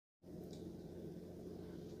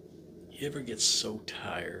You ever get so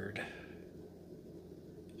tired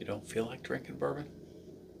you don't feel like drinking bourbon?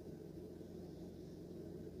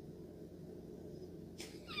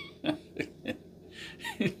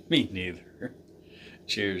 Me neither.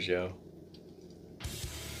 Cheers, yo.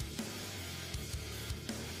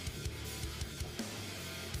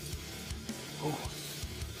 Oh,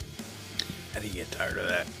 how do you get tired of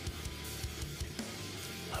that?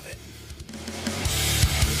 Love it.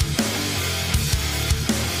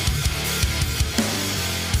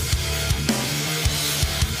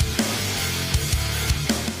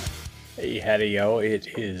 Hey, howdy, y'all.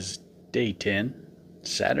 It is day 10,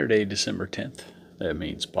 Saturday, December 10th. That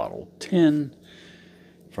means bottle 10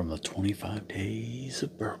 from the 25 days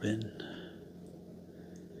of bourbon.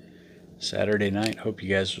 Saturday night. Hope you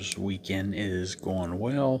guys' weekend is going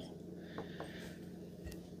well.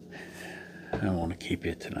 I don't want to keep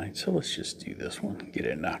it tonight, so let's just do this one, get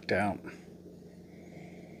it knocked out.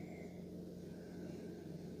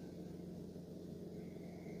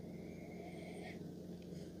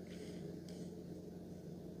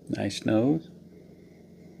 Nice nose.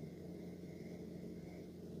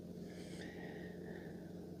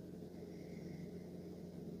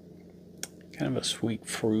 Kind of a sweet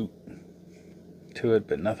fruit to it,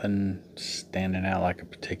 but nothing standing out like a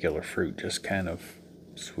particular fruit, just kind of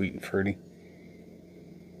sweet and fruity.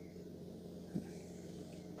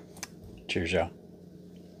 Cheers, y'all.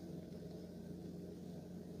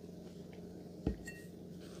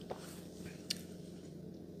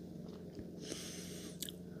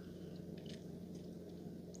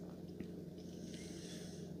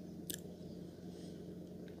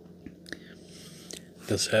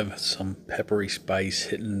 Does have some peppery spice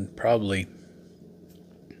hitting probably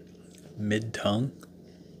mid-tongue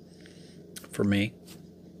for me.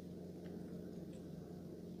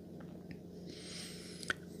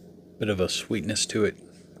 Bit of a sweetness to it,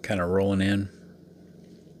 kind of rolling in.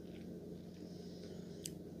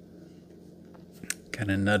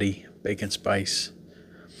 Kind of nutty bacon spice.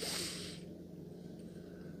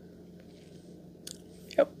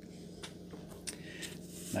 Yep.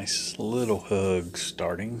 Nice little hug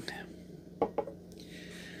starting.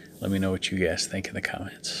 Let me know what you guys think in the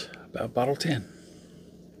comments about bottle 10.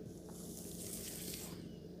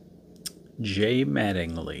 J.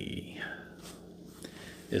 Mattingly.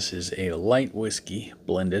 This is a light whiskey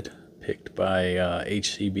blended, picked by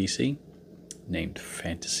HCBC, named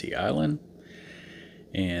Fantasy Island.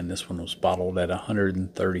 And this one was bottled at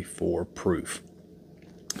 134 proof.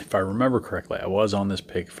 If I remember correctly, I was on this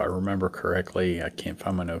pick. If I remember correctly, I can't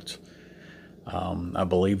find my notes. I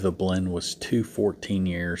believe the blend was 2 14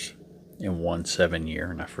 years and 1 7 year,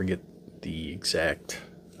 and I forget the exact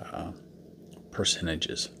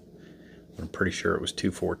percentages. I'm pretty sure it was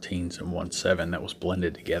 2 14s and 1 7 that was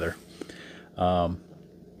blended together. It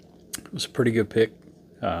was a pretty good pick.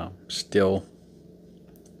 Still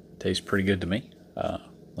tastes pretty good to me.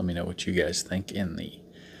 Let me know what you guys think in the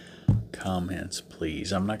comments,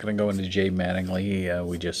 please. I'm not going to go into J. Mattingly.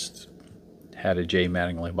 We just had a J.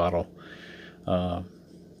 Mattingly bottle a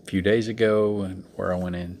few days ago, and where I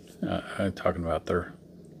went in talking about their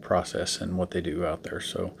process and what they do out there.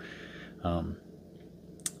 So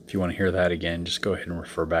if you want to hear that again, just go ahead and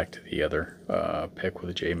refer back to the other pick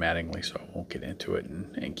with J. Mattingly, so I won't get into it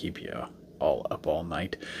and keep you all up all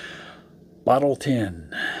night. Bottle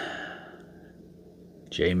 10,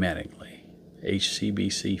 J. Mattingly,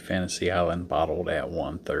 HCBC Fantasy Island, bottled at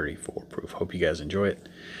 134 proof. Hope you guys enjoy it.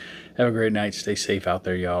 Have a great night. Stay safe out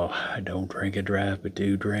there, y'all. Don't drink and drive, but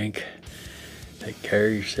do drink. Take care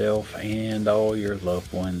of yourself and all your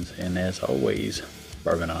loved ones. And as always,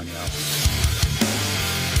 bourbon on, y'all.